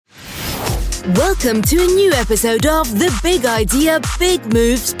Welcome to a new episode of the Big Idea, Big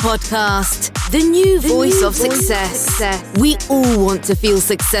Moves podcast, the new voice of success. We all want to feel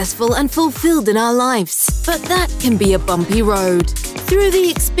successful and fulfilled in our lives, but that can be a bumpy road. Through the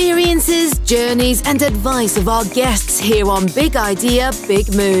experiences, journeys, and advice of our guests here on Big Idea,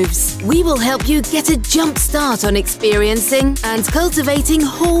 Big Moves, we will help you get a jump start on experiencing and cultivating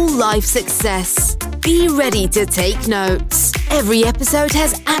whole life success. Be ready to take notes. Every episode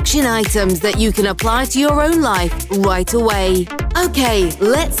has action items that you can apply to your own life right away. Okay,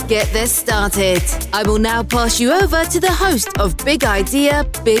 let's get this started. I will now pass you over to the host of Big Idea,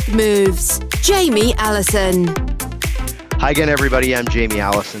 Big Moves, Jamie Allison. Hi again, everybody. I'm Jamie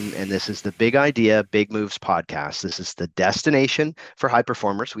Allison, and this is the Big Idea, Big Moves podcast. This is the destination for high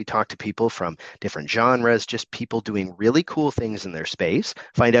performers. We talk to people from different genres, just people doing really cool things in their space,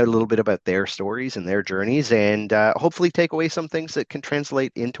 find out a little bit about their stories and their journeys, and hopefully take away some things that can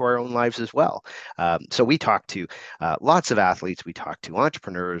translate into our own lives as well. So we talk to lots of athletes. We talk to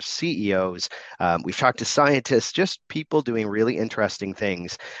entrepreneurs, CEOs. We've talked to scientists, just people doing really interesting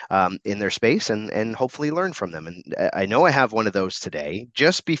things in their space and hopefully learn from them. And I know I have one of those today.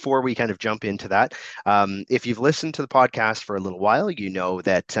 Just before we kind of jump into that, if you've listened to the podcast for a little while, you know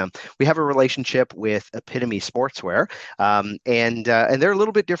that we have a relationship with Epitome Sportswear, and they're a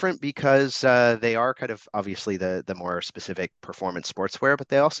little bit different because they are kind of obviously the more specific performance sportswear, but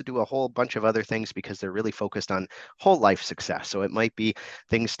they also do a whole bunch of other things because they're really focused on whole life success. So it might be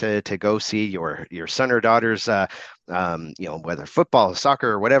things to go see your son or daughter's whether football, soccer,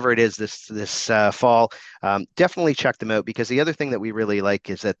 or whatever it is this fall. Definitely check them out, because the other thing that we really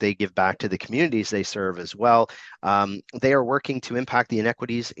like is that they give back to the communities they serve as well. They are working to impact the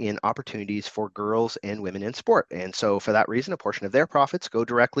inequities in opportunities for girls and women in sport. And so for that reason, a portion of their profits go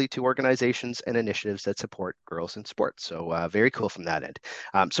directly to organizations and initiatives that support girls in sports. So very cool from that end.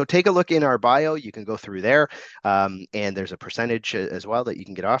 So take a look in our bio. You can go through there, and there's a percentage as well that you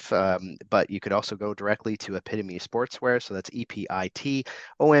can get off. But you could also go directly to Epitome Sportswear. So that's EPITOME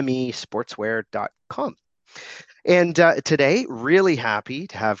sportswear.com. And today, really happy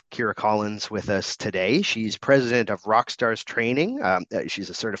to have Kirra Collins with us today. She's president of Rockstars Training.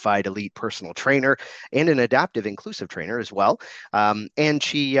 She's a certified elite personal trainer and an adaptive inclusive trainer as well. And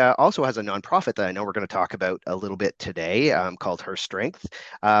she also has a nonprofit that I know we're going to talk about a little bit today, called Her Strength.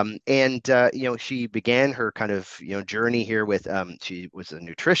 She began her kind of journey here with she was a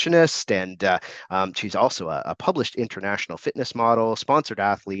nutritionist, and she's also a published international fitness model, sponsored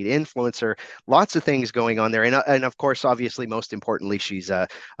athlete, influencer, lots of things going on there. And of course, obviously, most importantly, she's a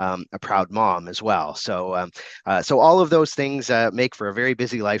proud mom as well. So all of those things make for a very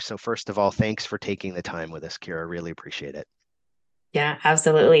busy life. So first of all, thanks for taking the time with us, Kirra. Really appreciate it. Yeah,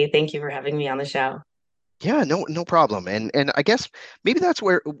 absolutely. Thank you for having me on the show. Yeah, no problem. And I guess maybe that's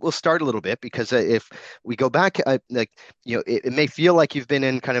where we'll start a little bit, because if we go back, it may feel like you've been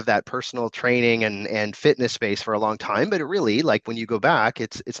in kind of that personal training and fitness space for a long time, but it really, like, when you go back,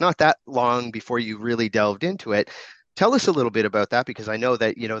 it's not that long before you really delved into it. Tell us a little bit about that, because I know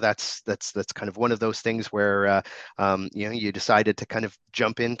that that's kind of one of those things where you decided to kind of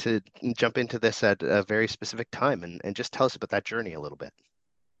jump into this at a very specific time, and just tell us about that journey a little bit.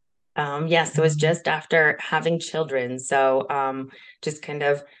 Yes, it was just after having children. So just kind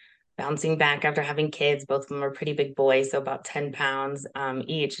of bouncing back after having kids. Both of them are pretty big boys, so about 10 pounds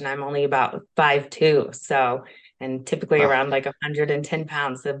each. And I'm only about 5'2". So, and typically around like 110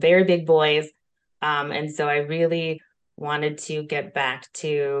 pounds. So very big boys. And so I really wanted to get back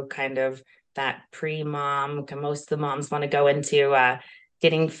to kind of that pre-mom. Most of the moms want to go into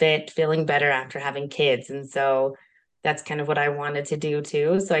getting fit, feeling better after having kids. And so that's kind of what I wanted to do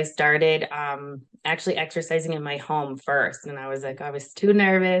too. So I started actually exercising in my home first. And I was too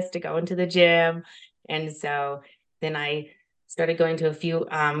nervous to go into the gym. And so then I started going to a few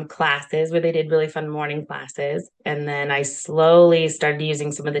classes where they did really fun morning classes. And then I slowly started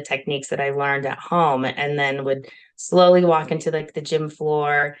using some of the techniques that I learned at home, and then would slowly walk into like the gym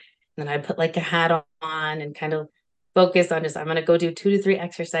floor. And then I put like a hat on and kind of focus on I'm going to go do 2 to 3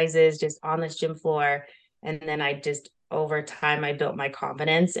 exercises just on this gym floor. And then I just, over time, I built my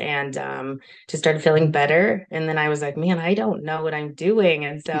confidence and just started feeling better. And then I was like, man, I don't know what I'm doing.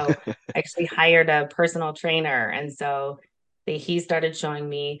 And so I actually hired a personal trainer. And so he started showing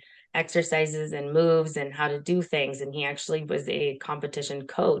me exercises and moves and how to do things. And he actually was a competition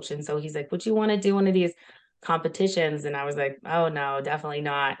coach. And so he's like, would you want to do one of these competitions? And I was like, oh, no, definitely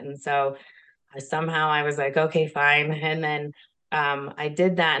not. And so somehow I was like, okay, fine. And then I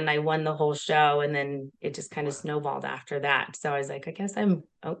did that and I won the whole show. And then it just kind of snowballed after that. So I was like, I guess I'm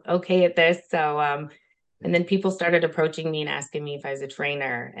okay at this. So And then people started approaching me and asking me if I was a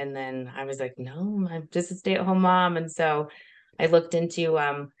trainer. And then I was like, no, I'm just a stay-at-home mom. And so I looked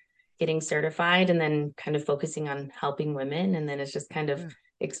into getting certified and then kind of focusing on helping women. And then it's just kind of Yeah.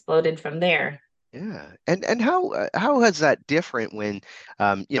 exploded from there. Yeah, and how has that different when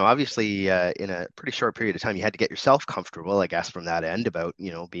obviously in a pretty short period of time you had to get yourself comfortable, I guess, from that end about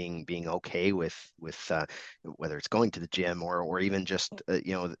being okay with whether it's going to the gym or even just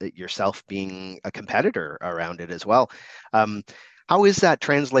yourself being a competitor around it as well. Um, how is that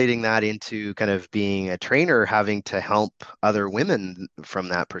translating that into kind of being a trainer, having to help other women from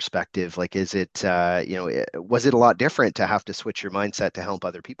that perspective? Like, is it was it a lot different to have to switch your mindset to help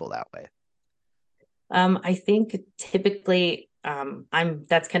other people that way? I think typically I'm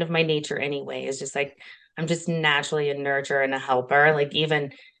that's kind of my nature anyway, is just like I'm just naturally a nurturer and a helper, like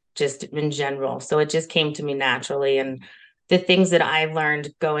even just in general. So it just came to me naturally. And the things that I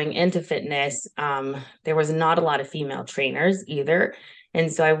learned going into fitness, there was not a lot of female trainers either.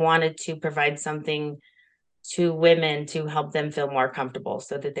 And so I wanted to provide something to women to help them feel more comfortable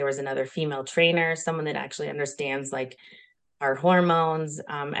so that there was another female trainer, someone that actually understands like our hormones,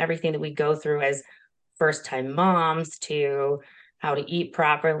 everything that we go through as first time moms, to how to eat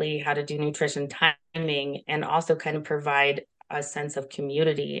properly, how to do nutrition timing, and also kind of provide a sense of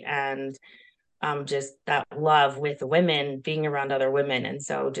community and just that love with women, being around other women. And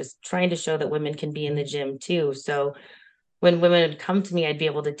so just trying to show that women can be in the gym too. So when women would come to me, I'd be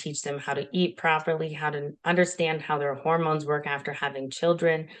able to teach them how to eat properly, how to understand how their hormones work after having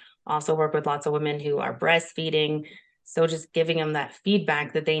children. Also work with lots of women who are breastfeeding. So just giving them that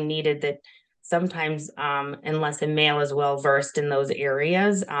feedback that they needed, that sometimes unless a male is well versed in those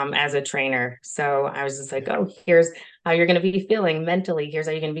areas as a trainer. So I was just like, oh, here's how you're going to be feeling mentally. Here's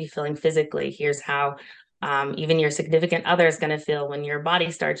how you're going to be feeling physically. Here's how even your significant other is going to feel when your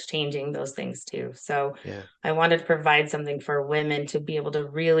body starts changing, those things too. So Yeah. I wanted to provide something for women to be able to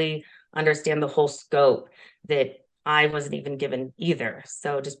really understand the whole scope that I wasn't even given either.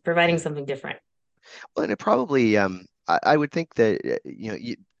 So just providing Yeah. something different. Well, and it probably, I would think that,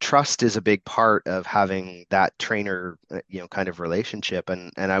 trust is a big part of having that trainer, kind of relationship.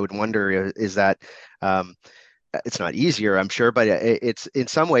 And I would wonder, is that, it's not easier, I'm sure, but it's in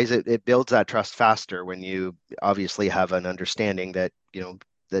some ways it builds that trust faster when you obviously have an understanding that,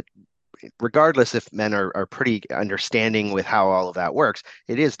 that regardless if men are pretty understanding with how all of that works,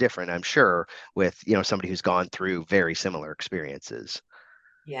 it is different, I'm sure, with, somebody who's gone through very similar experiences.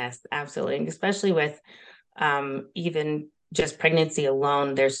 Yes, absolutely. And especially with even just pregnancy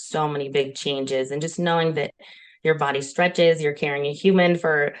alone, there's so many big changes. And just knowing that your body stretches, you're carrying a human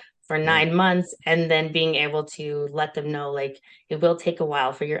for Yeah. 9 months, and then being able to let them know like it will take a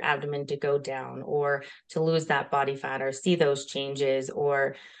while for your abdomen to go down or to lose that body fat or see those changes,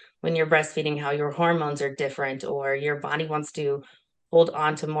 or when you're breastfeeding, how your hormones are different, or your body wants to hold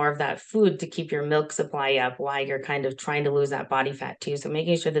on to more of that food to keep your milk supply up while you're kind of trying to lose that body fat too. So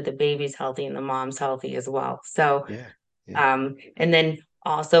making sure that the baby's healthy and the mom's healthy as well. So Yeah. Yeah. and then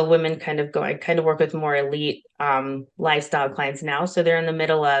also women kind of go, I kind of work with more elite lifestyle clients now. So they're in the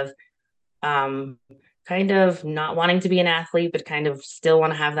middle of um kind of not wanting to be an athlete, but kind of still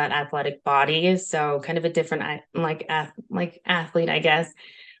want to have that athletic body. So kind of a different like athlete, I guess.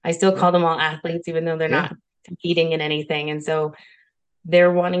 I still Yeah. call them all athletes, even though they're Yeah. not competing in anything. And so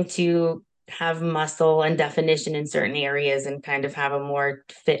they're wanting to have muscle and definition in certain areas and kind of have a more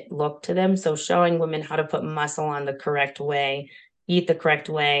fit look to them. So showing women how to put muscle on the correct way, eat the correct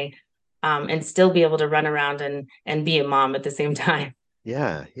way, and still be able to run around and be a mom at the same time.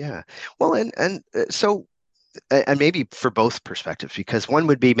 Yeah. Yeah. Well, and maybe for both perspectives, because one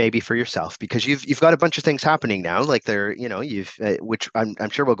would be maybe for yourself, because you've got a bunch of things happening now, like there, you've which I'm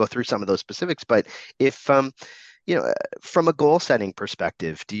sure we'll go through some of those specifics, but if from a goal setting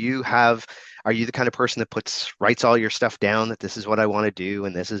perspective, are you the kind of person that writes all your stuff down, that this is what I want to do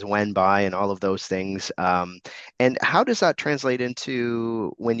and this is when by and all of those things? And how does that translate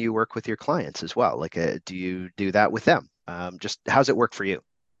into when you work with your clients as well? Like, do you do that with them? Just how's it work for you?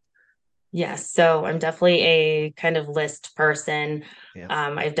 Yes, so I'm definitely a kind of list person. Yeah.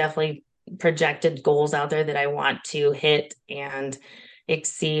 I've definitely projected goals out there that I want to hit and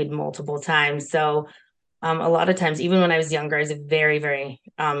exceed multiple times. So a lot of times, even when I was younger, I was a very, very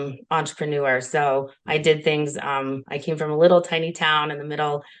entrepreneur. So I Mhm. did things. I came from a little tiny town in the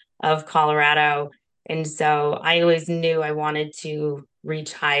middle of Colorado. And so I always knew I wanted to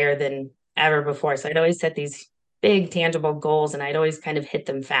reach higher than ever before. So I'd always set these big, tangible goals, and I'd always kind of hit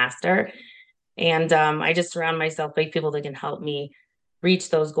them faster. And I just surround myself with people that can help me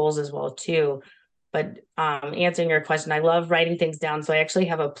reach those goals as well too. But answering your question, I love writing things down. So I actually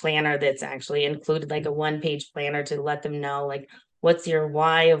have a planner that's actually included, like a one-page planner to let them know, like, what's your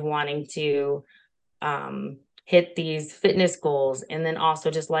why of wanting to hit these fitness goals, and then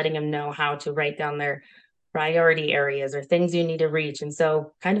also just letting them know how to write down their priority areas or things you need to reach. And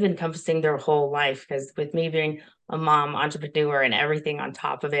so kind of encompassing their whole life, because with me being a mom, entrepreneur, and everything on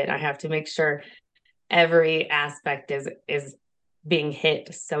top of it, I have to make sure every aspect is being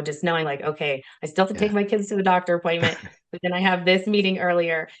hit. So just knowing like, okay, I still have to take Yeah. my kids to the doctor appointment, but then I have this meeting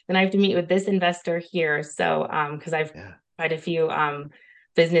earlier, then I have to meet with this investor here. So because I've Yeah. quite a few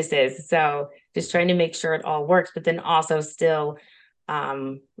businesses. So just trying to make sure it all works, but then also still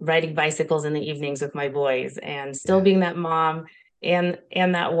riding bicycles in the evenings with my boys, and still Yeah. being that mom and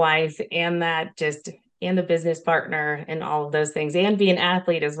that wife and that just and the business partner and all of those things, and be an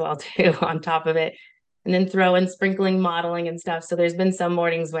athlete as well too on top of it, and then throw in sprinkling modeling and stuff. So there's been some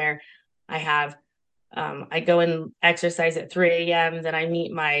mornings where I have I go and exercise at 3 a.m. Then I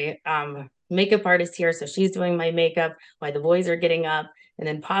meet my makeup artist here, so she's doing my makeup while the boys are getting up, and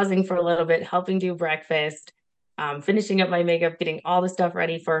then pausing for a little bit, helping do breakfast, finishing up my makeup, getting all the stuff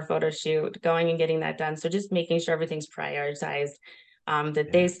ready for a photo shoot, going and getting that done. So just making sure everything's prioritized,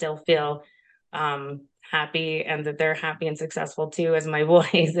 that they Yeah. still feel happy, and that they're happy and successful too as my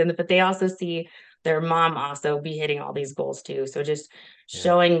boys. And but they also see their mom also be hitting all these goals too. So just Yeah.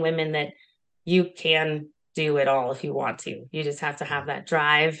 showing women that you can do it all if you want to. You just have to Yeah. have that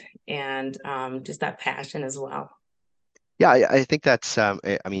drive and just that passion as well. Yeah, I think that's I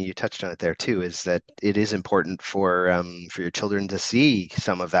mean, you touched on it there too, is that it is important for your children to see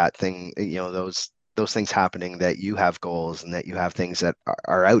some of that thing, those things happening, that you have goals and that you have things that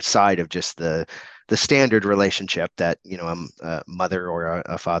are outside of just the standard relationship that, a mother or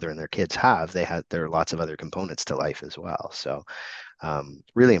a father and their kids have. There are lots of other components to life as well. So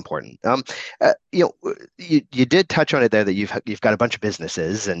really important. You did touch on it there, that you've got a bunch of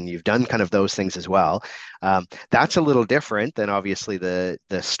businesses and you've done kind of those things as well. That's a little different than obviously the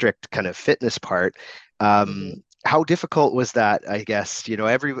strict kind of fitness part. Mhm. How difficult was that? I guess,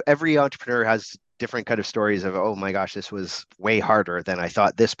 every entrepreneur has different kind of stories of, oh my gosh, this was way harder than I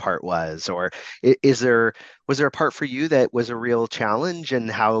thought this part was. Or was there a part for you that was a real challenge, and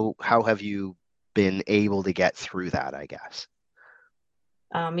how have you been able to get through that, I guess?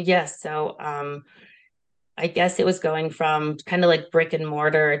 Yes. So I guess it was going from kind of like brick and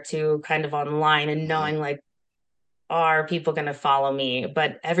mortar to kind of online, and Hmm. knowing like, are people going to follow me?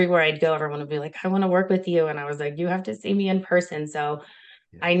 But everywhere I'd go, everyone would be like, I want to work with you. And I was like, you have to see me in person. So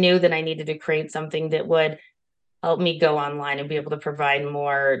Yeah. I knew that I needed to create something that would help me go online and be able to provide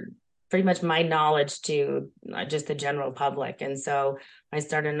more, pretty much my knowledge to just the general public. And so I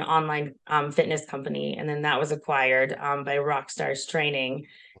started an online fitness company, and then that was acquired by Starzz Training.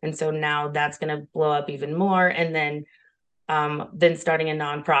 And so now that's going to blow up even more. And then starting a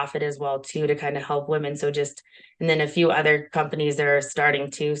nonprofit as well too, to kind of help women. So just, and then a few other companies that are starting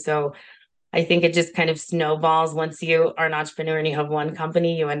too. So I think it just kind of snowballs. Once you are an entrepreneur and you have one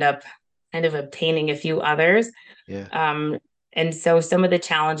company, you end up kind of obtaining a few others. Yeah. Um, and so some of the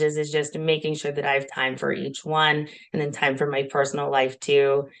challenges is just making sure that I have time for each one, and then time for my personal life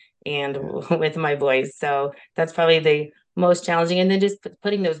too, and Yeah. with my boys. So that's probably the most challenging. And then just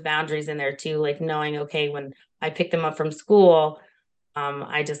putting those boundaries in there too, like knowing, okay, when I pick them up from school,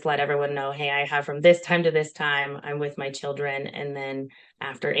 I just let everyone know, hey, I have from this time to this time, I'm with my children. And then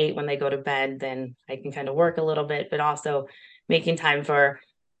after 8, when they go to bed, then I can kind of work a little bit, but also making time for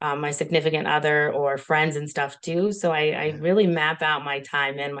my significant other or friends and stuff too. So I Yeah. really map out my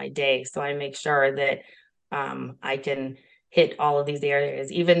time and my day. So I make sure that I can hit all of these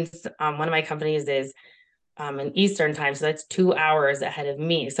areas. Even one of my companies is in Eastern time. So that's 2 hours ahead of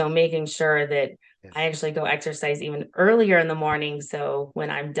me. So making sure that Yeah. I actually go exercise even earlier in the morning. So when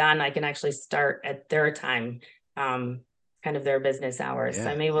I'm done, I can actually start at their time, um, kind of their business hours. So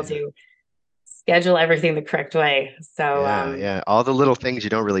Yeah. I'm able Yeah. to schedule everything the correct way. So Yeah, yeah. All the little things you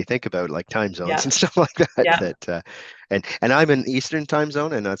don't really think about, like time zones yeah, and stuff like that. yeah, And I'm in Eastern time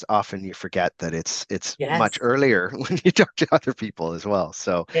zone, and that's often you forget that it's much yes, earlier when you talk to other people as well.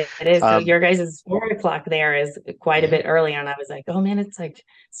 So, it is. So um, your guys' 4 o'clock there is quite a yeah, bit earlier. And I was like, oh man, it's like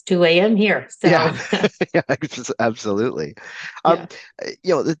it's 2 a.m. here. yeah, So yeah, absolutely. Um, yeah.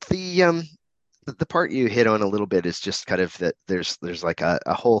 you know, the part you hit on a little bit is just kind of that there's like a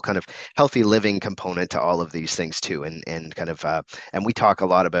whole kind of healthy living component to all of these things too, and kind of and we talk a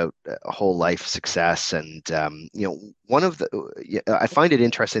lot about whole life success, and one of the yeah, I find it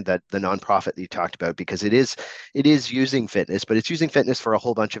interesting that the nonprofit that you talked about, because it is using fitness, but it's using fitness for a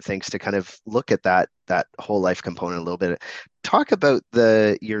whole bunch of things to kind of look at that whole life component a little bit. Talk about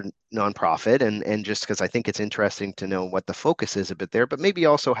your nonprofit and just because I think it's interesting to know what the focus is a bit there, but maybe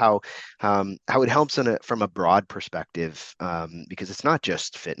also how it helps from a broad perspective, because it's not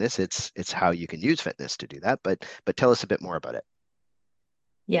just fitness, it's how you can use fitness to do that. But tell us a bit more about it.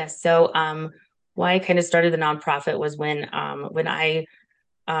 Yes. So why I kind of started the nonprofit was when I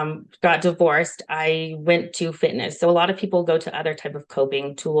got divorced, I went to fitness. So a lot of people go to other type of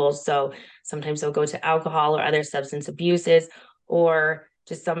coping tools. So sometimes they'll go to alcohol or other substance abuses or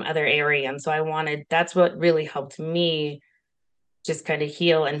just some other area. And so that's what really helped me just kind of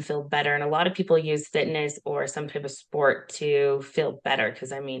heal and feel better. And a lot of people use fitness or some type of sport to feel better.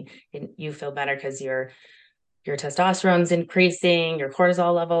 Cause I mean, you feel better because your testosterone's increasing, your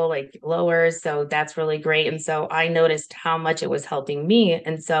cortisol level like lowers. So that's really great. And so I noticed how much it was helping me.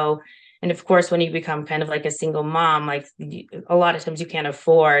 And of course, when you become kind of like a single mom, like a lot of times you can't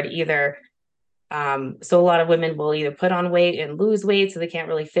afford either. So a lot of women will either put on weight and lose weight, so they can't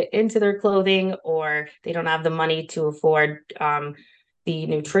really fit into their clothing, or they don't have the money to afford the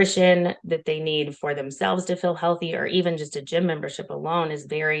nutrition that they need for themselves to feel healthy, or even just a gym membership alone is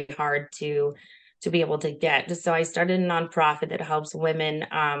very hard to be able to get. So I started a nonprofit that helps women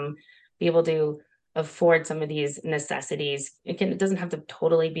be able to afford some of these necessities. It doesn't have to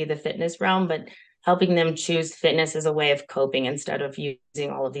totally be the fitness realm, but helping them choose fitness as a way of coping instead of using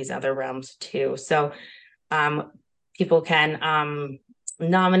all of these other realms too. So people can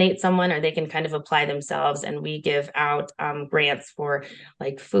nominate someone, or they can kind of apply themselves, and we give out grants for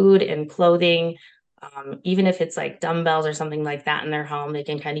like food and clothing. Even if it's like dumbbells or something like that in their home, they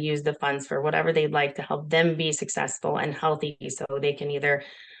can kind of use the funds for whatever they'd like to help them be successful and healthy, so they can either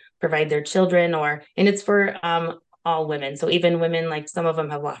provide their children, and it's for all women. So even women, like some of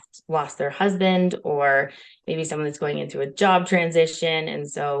them have lost their husband, or maybe someone that's going into a job transition. And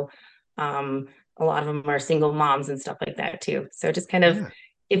so a lot of them are single moms and stuff like that too. So just kind of Yeah.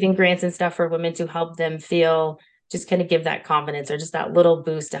 giving grants and stuff for women to help them feel, just kind of give that confidence or just that little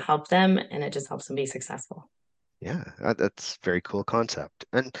boost to help them. And it just helps them be successful. Yeah, that's a very cool concept.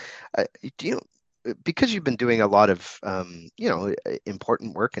 And do you, because you've been doing a lot of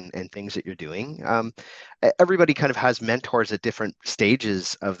important work and things that you're doing, everybody kind of has mentors at different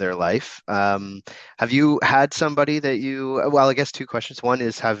stages of their life. Have you had somebody that well, I guess two questions. One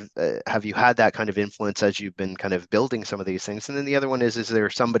is have you had that kind of influence as you've been kind of building some of these things? And then the other one is there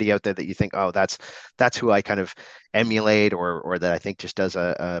somebody out there that you think, oh, that's who I kind of emulate, or that I think just does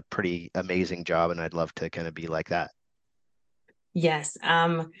a pretty amazing job, and I'd love to kind of be like that. Yes.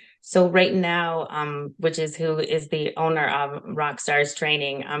 So right now, which is who is the owner of Starzz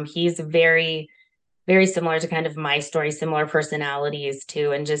Training, he's very, very similar to kind of my story, similar personalities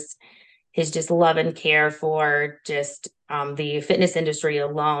too, and just his just love and care for just the fitness industry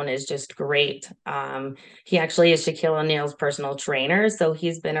alone is just great. He actually is Shaquille O'Neal's personal trainer, so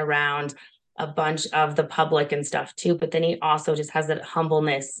he's been around a bunch of the public and stuff too. But then he also just has that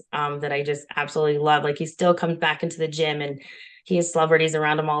humbleness that I just absolutely love. Like he still comes back into the gym, and he has celebrities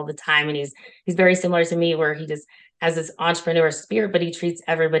around him all the time, and he's very similar to me, where he just has this entrepreneur spirit, but he treats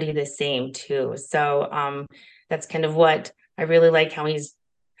everybody the same too. So that's kind of what I really like, how he's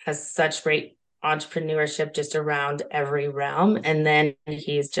has such great entrepreneurship just around every realm. And then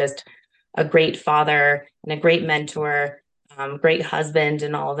he's just a great father and a great mentor, great husband,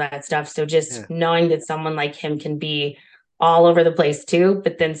 and all of that stuff. So just Yeah. knowing that someone like him can be all over the place too,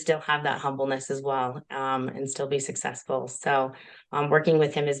 but then still have that humbleness as well, and still be successful. So working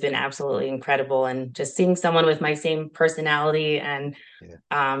with him has been absolutely incredible. And just seeing someone with my same personality and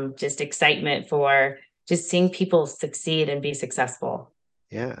Yeah. just excitement for just seeing people succeed and be successful.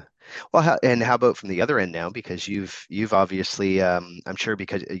 Yeah. Well, how about from the other end now? Because you've obviously, I'm sure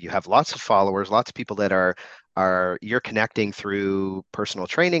because you have lots of followers, lots of people that are you're connecting through personal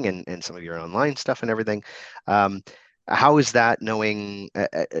training and some of your online stuff and everything. Um, how is that knowing,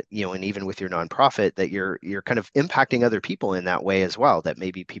 and even with your nonprofit that you're kind of impacting other people in that way as well, that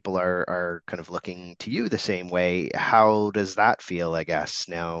maybe people are kind of looking to you the same way. How does that feel, I guess,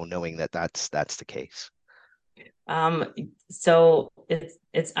 now knowing that that's the case? Um, so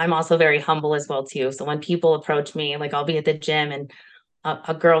I'm also very humble as well too. So when people approach me, like I'll be at the gym, and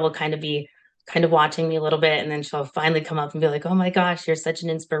a girl will kind of be kind of watching me a little bit, and then she'll finally come up and be like, "Oh my gosh, you're such an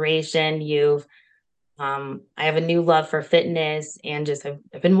inspiration. I have a new love for fitness, and just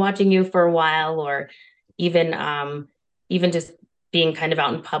I've been watching you for a while," or even even just being kind of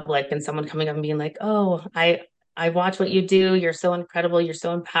out in public and someone coming up and being like, "Oh, I watch what you do. You're so incredible. You're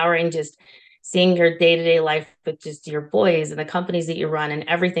so empowering." Just seeing your day-to-day life with just your boys and the companies that you run and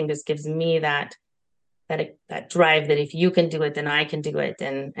everything just gives me that drive that if you can do it, then I can do it.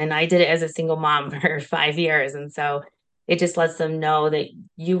 And I did it as a single mom for 5 years. And so it just lets them know that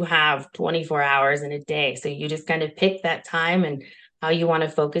you have 24 hours in a day. So you just kind of pick that time and how you want to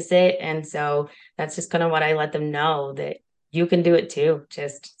focus it. And so that's just kind of what I let them know, that you can do it too.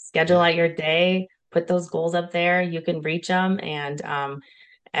 Just schedule Yeah. out your day, put those goals up there, you can reach them, and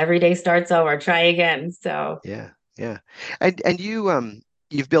every day starts over, try again. So Yeah, yeah. And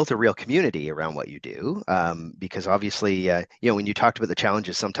you've built a real community around what you do, because obviously, when you talked about the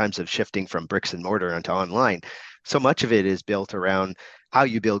challenges sometimes of shifting from bricks and mortar onto online, so much of it is built around how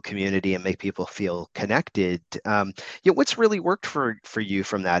you build community and make people feel connected. What's really worked for you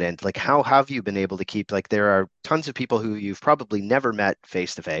from that end? Like, how have you been able to keep, like, there are tons of people who you've probably never met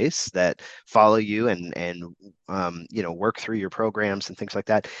face to face that follow you and work through your programs and things like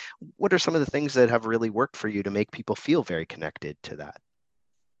that. What are some of the things that have really worked for you to make people feel very connected to that?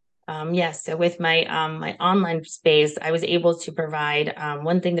 Yes, so with my online space, I was able to provide,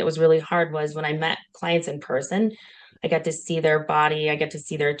 one thing that was really hard was when I met clients in person, I got to see their body, I get to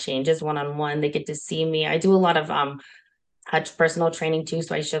see their changes one on one. They get to see me. I do a lot of touch personal training too,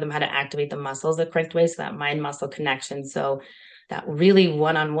 so I show them how to activate the muscles the correct way, so that mind muscle connection. So that really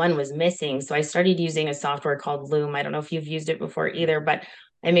one on one was missing. So I started using a software called Loom. I don't know if you've used it before either, but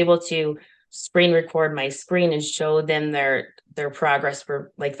I'm able to screen record my screen and show them their progress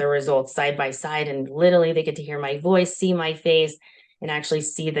for like the results side by side, and literally they get to hear my voice, see my face, and actually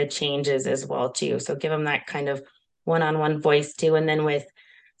see the changes as well too. So give them that kind of one-on-one voice too. And then with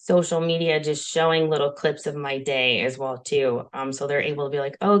social media, just showing little clips of my day as well too, so they're able to be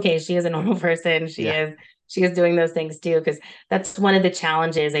like, oh, okay, she is a normal person, Yeah. she is doing those things too, because that's one of the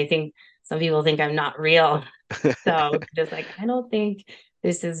challenges. I think some people think I'm not real. So just like, I don't think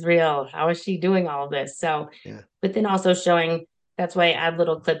this is real. How is she doing all of this? So, Yeah. but then also showing, that's why I add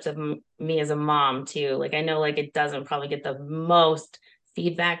little clips of me as a mom too. Like I know like it doesn't probably get the most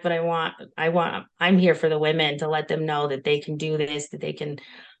feedback, but I'm here for the women to let them know that they can do this, that they can,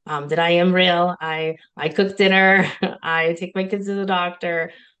 that I am real. I cook dinner, I take my kids to the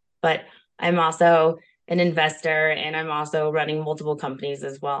doctor, but I'm also an investor and I'm also running multiple companies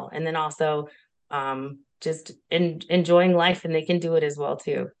as well. And then also just enjoying life, and they can do it as well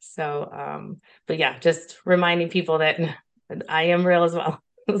too. So but yeah, just reminding people that I am real as well.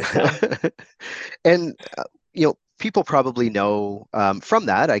 So And people probably know from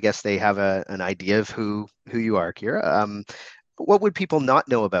that. I guess they have an idea of who you are, Kirra. What would people not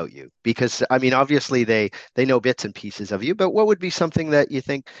know about you? Because I mean, obviously they know bits and pieces of you, but what would be something that you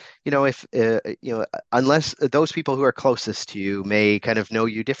think, if unless those people who are closest to you may kind of know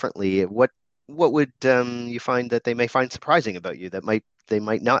you differently, what would you find that they may find surprising about you that they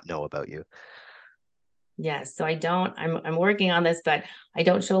might not know about you? yes, so I'm working on this, but I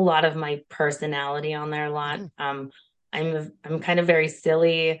don't show a lot of my personality on there a lot. Mhm. I'm kind of very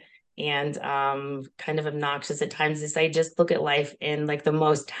silly and kind of obnoxious at times. As I just look at life in like the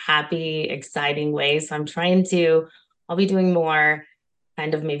most happy, exciting way. So I'll be doing more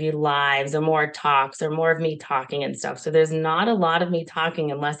kind of maybe lives or more talks or more of me talking and stuff. So there's not a lot of me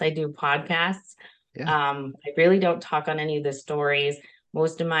talking unless I do podcasts. Yeah. I really don't talk on any of the stories.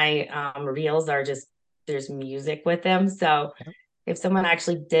 Most of my reels are just, there's music with them. So Yep. if someone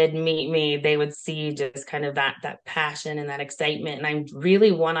actually did meet me, they would see just kind of that passion and that excitement. And I'm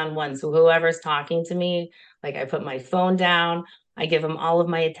really one-on-one. So whoever's talking to me, like I put my phone down, I give them all of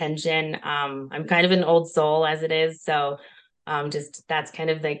my attention. I'm kind of an old soul as it is. So just that's kind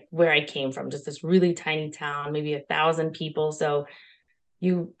of like where I came from, just this really tiny town, maybe 1,000 people. So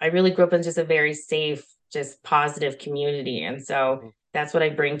I really grew up in just a very safe, just positive community. And so Mhm. that's what I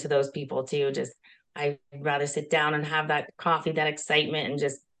bring to those people too. Just I'd rather sit down and have that coffee, that excitement, and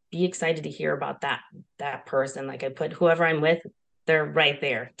just be excited to hear about that person. Like I put whoever I'm with, they're right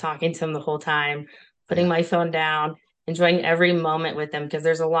there, talking to them the whole time, putting Yeah. my phone down, enjoying every moment with them, because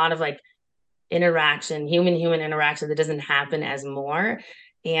there's a lot of like interaction, human interaction that doesn't happen as more.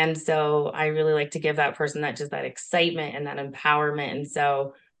 And so I really like to give that person that excitement and that empowerment. And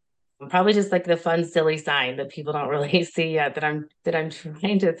so probably just like the fun, silly side that people don't really see yet, that I'm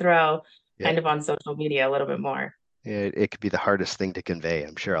trying to throw Yeah. kind of on social media a little bit more. It could be the hardest thing to convey,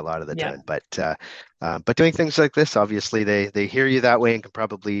 I'm sure, a lot of the Yeah. time. But doing things like this, obviously, they hear you that way and can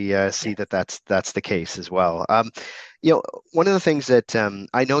probably see Yeah. that that's the case as well. You know, one of the things that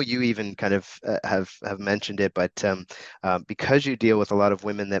I know you even kind of have mentioned it, but because you deal with a lot of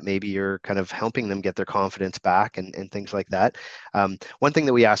women that maybe you're kind of helping them get their confidence back and things like that. One thing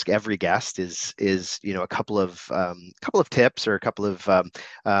that we ask every guest is a couple of tips or a couple of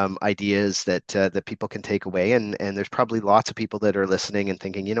ideas that people can take away. And there's probably lots of people that are listening and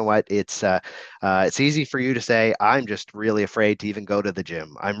thinking, you know what, it's it's easy for you to say, I'm just really afraid to even go to the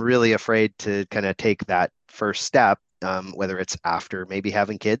gym. I'm really afraid to kind of take that first step, whether it's after maybe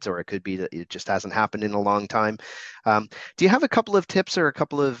having kids, or it could be that it just hasn't happened in a long time. Do you have a couple of tips or a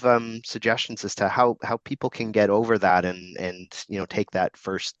couple of suggestions as to how people can get over that and take that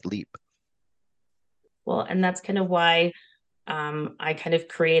first leap? Well, and that's kind of why I kind of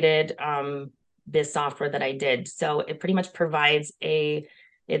created this software that I did. So it pretty much provides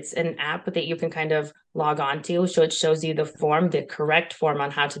it's an app that you can kind of log on to. So it shows you the correct form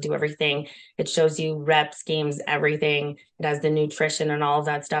on how to do everything. It shows you reps, games, everything. It has the nutrition and all of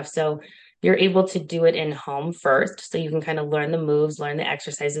that stuff. So you're able to do it in home first. So you can kind of learn the moves, learn the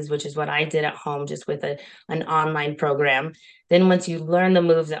exercises, which is what I did at home, just with an online program. Then once you learn the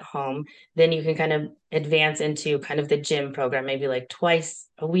moves at home, then you can kind of advance into kind of the gym program, maybe like twice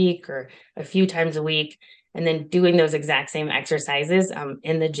a week or a few times a week, and then doing those exact same exercises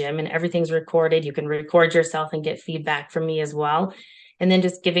in the gym, and everything's recorded. You can record yourself and get feedback from me as well. And then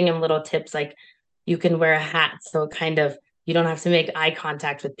just giving them little tips like you can wear a hat. So kind of you don't have to make eye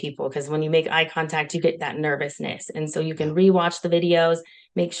contact with people, because when you make eye contact, you get that nervousness. And so you can rewatch the videos,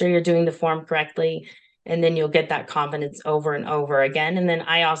 make sure you're doing the form correctly, and then you'll get that confidence over and over again. And then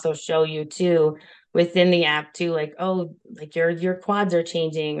I also show you too within the app too, like, oh, like your quads are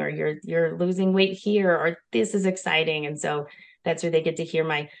changing, or you're losing weight here, or this is exciting. And so that's where they get to hear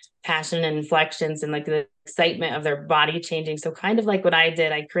my passion and inflections and like the excitement of their body changing. So kind of like what I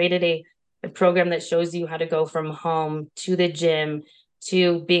did, I created a program that shows you how to go from home to the gym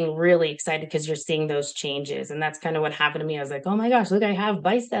to being really excited because you're seeing those changes. And that's kind of what happened to me. I was like, oh my gosh, look, I have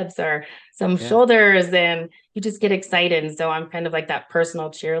biceps or some shoulders, and you just get excited. And so I'm kind of like that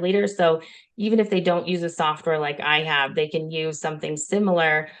personal cheerleader. So even if they don't use a software like I have, they can use something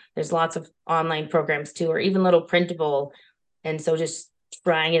similar. There's lots of online programs too, or even little printable. And so just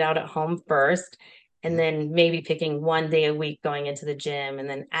trying it out at home first, and then maybe picking one day a week going into the gym and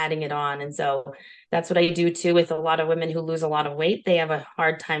then adding it on. And so that's what I do too with a lot of women who lose a lot of weight. They have a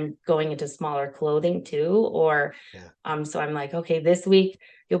hard time going into smaller clothing too, or so I'm like, okay, this week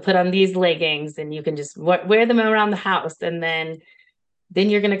you'll put on these leggings and you can just wear them around the house, and then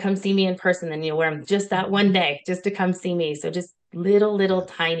you're going to come see me in person, and you'll wear them just that one day just to come see me. So just little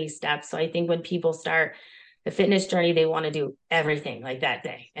tiny steps. So I think when people start the fitness journey, they want to do everything like that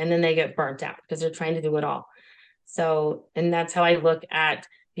day, and then they get burnt out because they're trying to do it all. So, and that's how I look at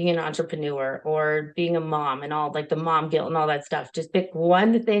being an entrepreneur or being a mom and all, like the mom guilt and all that stuff. Just pick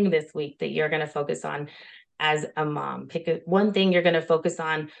one thing this week that you're going to focus on as a mom. Pick one thing you're going to focus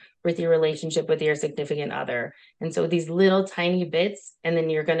on with your relationship with your significant other. And so these little tiny bits, and then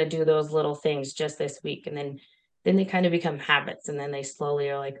you're going to do those little things just this week. And then they kind of become habits. And then they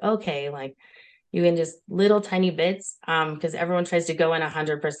slowly are like, okay, like you can just little tiny bits, because everyone tries to go in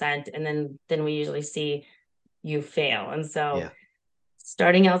 100%. And then we usually see you fail. And so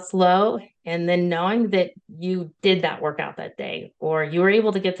starting out slow, and then knowing that you did that workout that day, or you were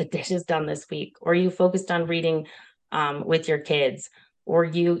able to get the dishes done this week, or you focused on reading with your kids, or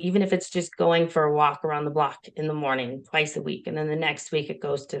you, even if it's just going for a walk around the block in the morning twice a week, and then the next week it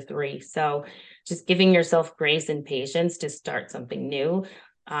goes to 3. So just giving yourself grace and patience to start something new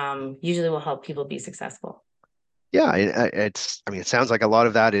usually will help people be successful. Yeah, I mean, it sounds like a lot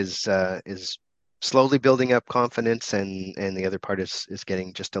of that is slowly building up confidence, and the other part is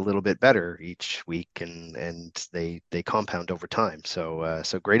getting just a little bit better each week, and they compound over time. So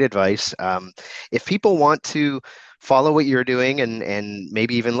great advice. If people want to follow what you're doing and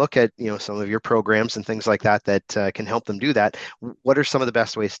maybe even look at some of your programs and things like that can help them do that, what are some of the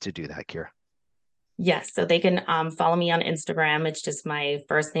best ways to do that, Kirra? Yes, so they can follow me on Instagram. It's just my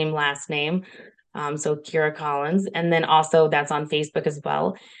first name, last name. So Kirra Collins. And then also that's on Facebook as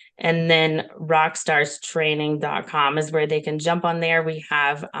well. And then rockstarstraining.com is where they can jump on there. We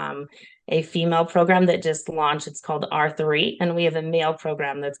have a female program that just launched. It's called R3. And we have a male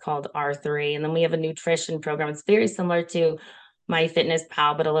program that's called R3. And then we have a nutrition program. It's very similar to My Fitness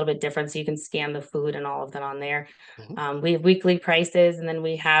Pal, but a little bit different. So you can scan the food and all of that on there. We have weekly prices, and then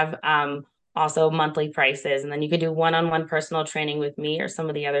we have also monthly prices. And then you can do one-on-one personal training with me or some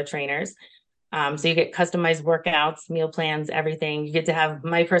of the other trainers. So you get customized workouts, meal plans, everything. You get to have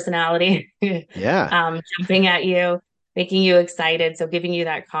my personality jumping at you, making you excited. So giving you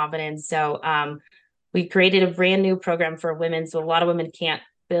that confidence. So we created a brand new program for women. So a lot of women can't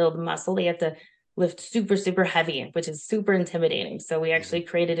build muscle. They have to lift super, super heavy, which is super intimidating. So we actually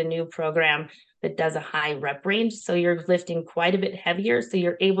created a new program that does a high rep range. So you're lifting quite a bit heavier. So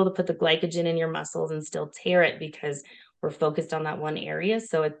you're able to put the glycogen in your muscles and still tear it, because we're focused on that one area.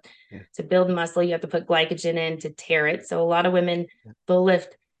 So to build muscle, you have to put glycogen in to tear it. So a lot of women, they'll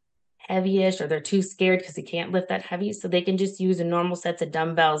lift heavy-ish or they're too scared because they can't lift that heavy. So they can just use a normal sets of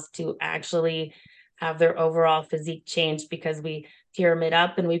dumbbells to actually have their overall physique change, because we pyramid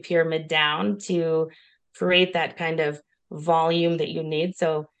up and we pyramid down to create that kind of volume that you need.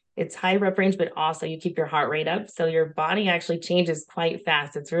 So it's high rep range, but also you keep your heart rate up. So your body actually changes quite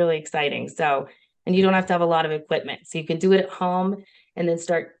fast. It's really exciting. So, and you don't have to have a lot of equipment. So you can do it at home and then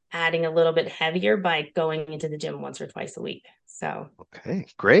start adding a little bit heavier by going into the gym once or twice a week. So okay,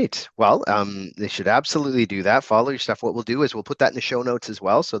 great. Well, they should absolutely do that. Follow your stuff. What we'll do is we'll put that in the show notes as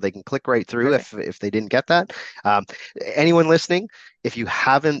well, so they can click right through if they didn't get that. Anyone listening, if you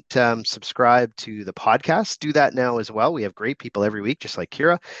haven't subscribed to the podcast, do that now as well. We have great people every week, just like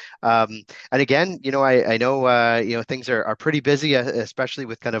Kirra. And again, I know things are pretty busy, especially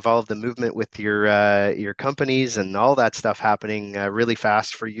with kind of all of the movement with your companies and all that stuff happening really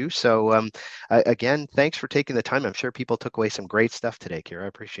fast for you. So again, thanks for taking the time. I'm sure people took away some great stuff today, Kirra. I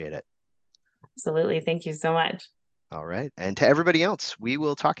appreciate it. Absolutely. Thank you so much. All right. And to everybody else, we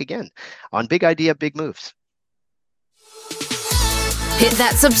will talk again on Big Idea, Big Moves. Hit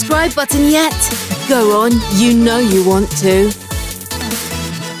that subscribe button yet? Go on, you know you want to.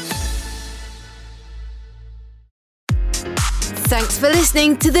 Thanks for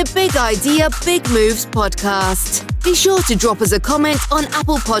listening to the Big Idea, Big Moves podcast. Be sure to drop us a comment on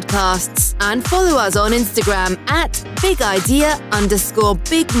Apple Podcasts and follow us on Instagram at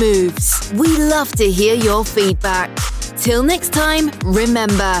bigidea_big moves. We love to hear your feedback. Till next time,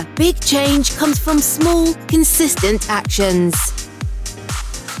 remember, big change comes from small, consistent actions.